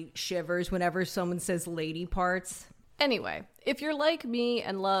body shivers whenever someone says lady parts? Anyway, if you're like me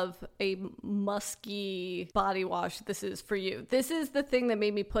and love a musky body wash, this is for you. This is the thing that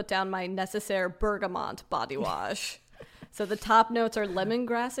made me put down my Necessaire Bergamot body wash. So the top notes are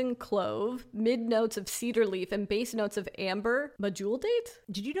lemongrass and clove, mid notes of cedar leaf, and base notes of amber. Medjool date?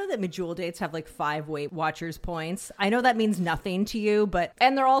 Did you know that medjool dates have like 5 Weight Watchers points? I know that means nothing to you, but...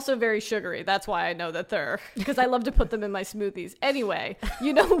 And they're also very sugary. That's why I know that they're... Because I love to put them in my smoothies. Anyway,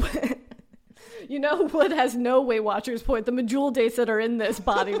 you know what... You know what has no Weight Watchers point? The medjool dates that are in this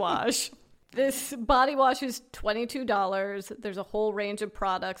body wash. This body wash is $22. There's a whole range of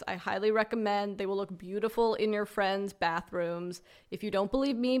products. I highly recommend. They will look beautiful in your friends' bathrooms. If you don't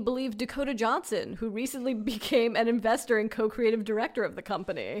believe me, believe Dakota Johnson, who recently became an investor and co-creative director of the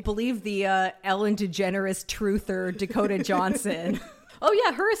company. Believe the Ellen DeGeneres truther Dakota Johnson. Oh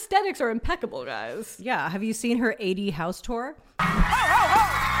yeah, her aesthetics are impeccable, guys. Yeah, have you seen her 80 house tour?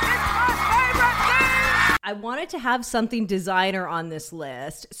 I wanted to have something designer on this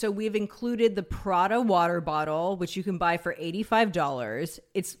list, so we've included the Prada water bottle, which you can buy for $85.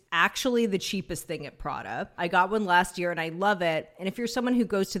 It's actually the cheapest thing at Prada. I got one last year and I love it. And if you're someone who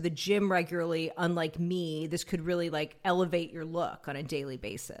goes to the gym regularly, unlike me, this could really like elevate your look on a daily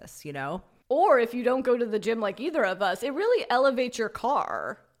basis, you know? Or if you don't go to the gym like either of us, it really elevates your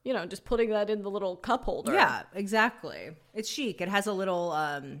car. You know, just putting that in the little cup holder. Yeah, exactly. It's chic. It has a little,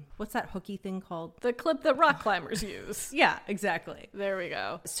 what's that hooky thing called? The clip that rock climbers use. Yeah, exactly. There we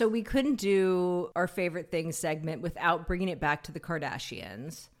go. So we couldn't do our favorite things segment without bringing it back to the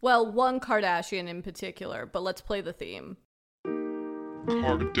Kardashians. Well, one Kardashian in particular, but let's play the theme.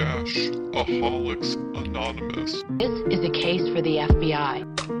 Kardashian-aholics Anonymous. This is a case for the FBI.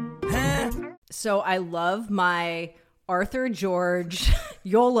 So I love my Arthur George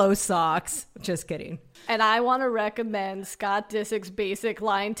YOLO socks. Just kidding. And I want to recommend Scott Disick's basic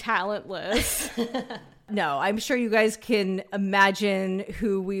line Talentless. No, I'm sure you guys can imagine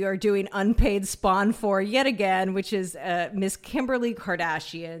who we are doing unpaid spawn for yet again, which is Miss Kimberly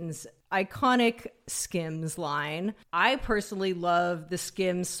Kardashian's iconic Skims line. I personally love the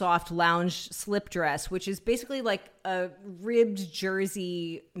Skims soft lounge slip dress, which is basically like a ribbed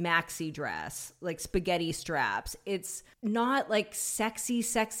jersey maxi dress, like spaghetti straps. It's not like sexy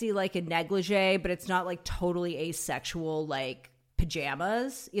like a negligee, but it's not like totally asexual like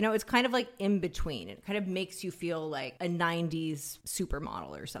pajamas. You know, it's kind of like in between. It kind of makes you feel like a 90s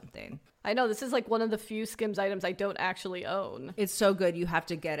supermodel or something. I know, this is like one of the few Skims items I don't actually own. It's so good. You have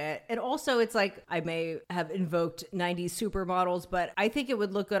to get it. And also it's like, I may have invoked 90s supermodels, but I think it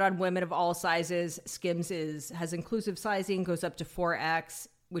would look good on women of all sizes. Skims has inclusive sizing, goes up to 4X,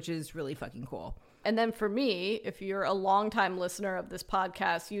 which is really fucking cool. And then for me, if you're a longtime listener of this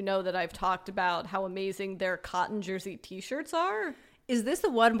podcast, you know that I've talked about how amazing their cotton jersey t-shirts are. Is this the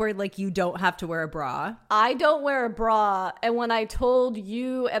one where, like, you don't have to wear a bra? I don't wear a bra. And when I told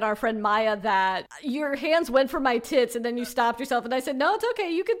you and our friend Maya that, your hands went for my tits and then you stopped yourself. And I said, no, it's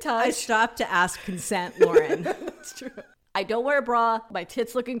okay. You can touch. I stopped to ask consent, Lauren. That's true. I don't wear a bra. My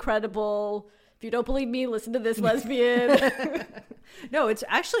tits look incredible. If you don't believe me, listen to this, lesbian. No, it's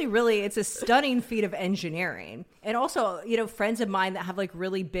actually really, it's a stunning feat of engineering. And also, you know, friends of mine that have like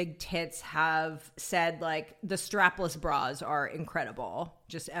really big tits have said like the strapless bras are incredible.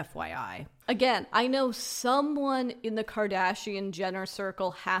 Just FYI. Again, I know someone in the Kardashian Jenner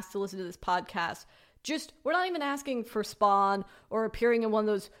circle has to listen to this podcast. Just, we're not even asking for Spawn or appearing in one of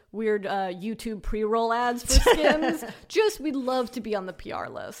those weird YouTube pre-roll ads for Skims. Just, we'd love to be on the PR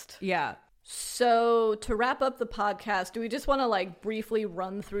list. Yeah. So to wrap up the podcast, do we just want to like briefly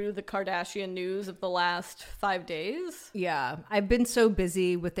run through the Kardashian news of the last 5 days? Yeah, I've been so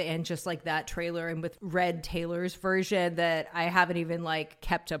busy with the And Just Like That trailer and with Red Taylor's version that I haven't even like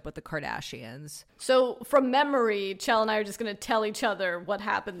kept up with the Kardashians. So from memory, Chell and I are just going to tell each other what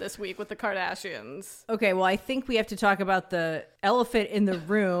happened this week with the Kardashians. Okay, well, I think we have to talk about the elephant in the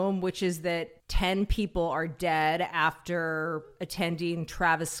room, which is that 10 people are dead after attending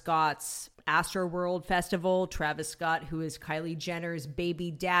Travis Scott's Astroworld Festival. Travis Scott, who is Kylie Jenner's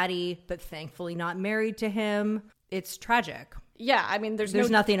baby daddy, but thankfully not married to him. It's tragic. Yeah, I mean, there's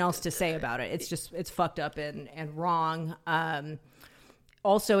nothing else to say about it. It's just, it's fucked up and wrong.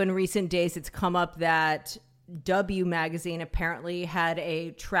 Also, in recent days, it's come up that W Magazine apparently had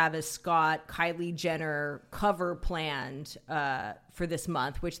a Travis Scott, Kylie Jenner cover planned for this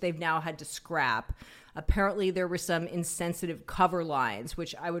month, which they've now had to scrap. Apparently, there were some insensitive cover lines,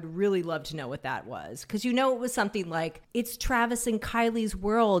 which I would really love to know what that was. Because you know it was something like, it's Travis and Kylie's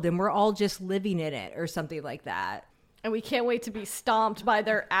world and we're all just living in it, or something like that. And we can't wait to be stomped by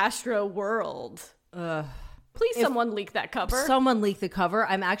their Astro world. Please, someone leak that cover. Someone leak the cover.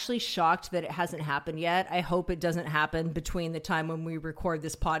 I'm actually shocked that it hasn't happened yet. I hope it doesn't happen between the time when we record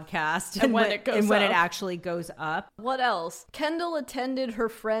this podcast and when it goes when it actually goes up. What else? Kendall attended her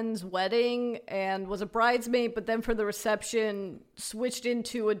friend's wedding and was a bridesmaid, but then for the reception switched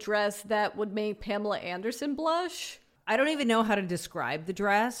into a dress that would make Pamela Anderson blush. I don't even know how to describe the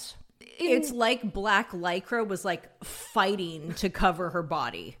dress. It's like black lycra was like fighting to cover her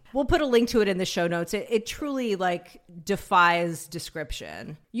body. We'll put a link to it in the show notes. It truly like defies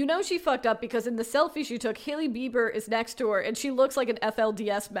description. You know she fucked up because in the selfie she took, Hailey Bieber is next to her and she looks like an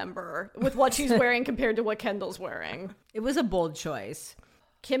FLDS member with what she's wearing compared to what Kendall's wearing. It was a bold choice.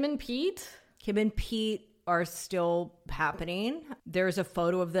 Kim and Pete are still happening. There's a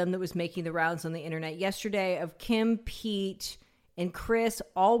photo of them that was making the rounds on the internet yesterday of Kim, Pete, and Chris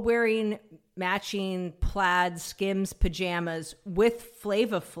all wearing matching plaid Skims pajamas with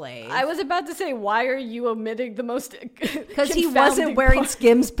Flava Flav. I was about to say, why are you omitting the most because he wasn't wearing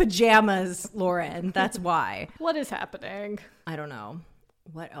Skims pajamas, Lauren. That's why. What is happening? I don't know.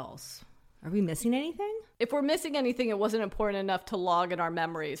 What else? Are we missing anything? If we're missing anything, it wasn't important enough to log in our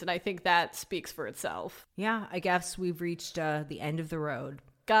memories, and I think that speaks for itself. Yeah, I guess we've reached the end of the road.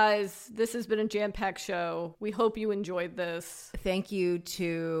 Guys, this has been a jam-packed show. We hope you enjoyed this. Thank you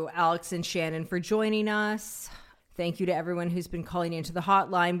to Alex and Shannon for joining us. Thank you to everyone who's been calling into the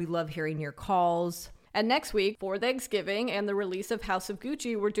hotline. We love hearing your calls. And next week, for Thanksgiving and the release of House of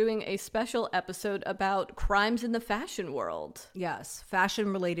Gucci, we're doing a special episode about crimes in the fashion world. Yes,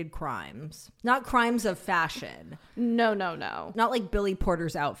 fashion-related crimes. Not crimes of fashion. No. Not like Billy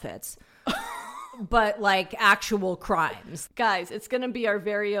Porter's outfits. But like actual crimes. Guys, it's going to be our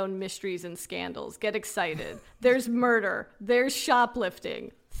very own mysteries and scandals. Get excited. There's murder. There's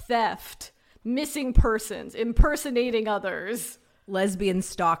shoplifting, theft, missing persons, impersonating others, lesbian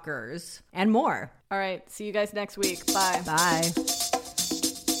stalkers, and more. All right. See you guys next week. Bye. Bye.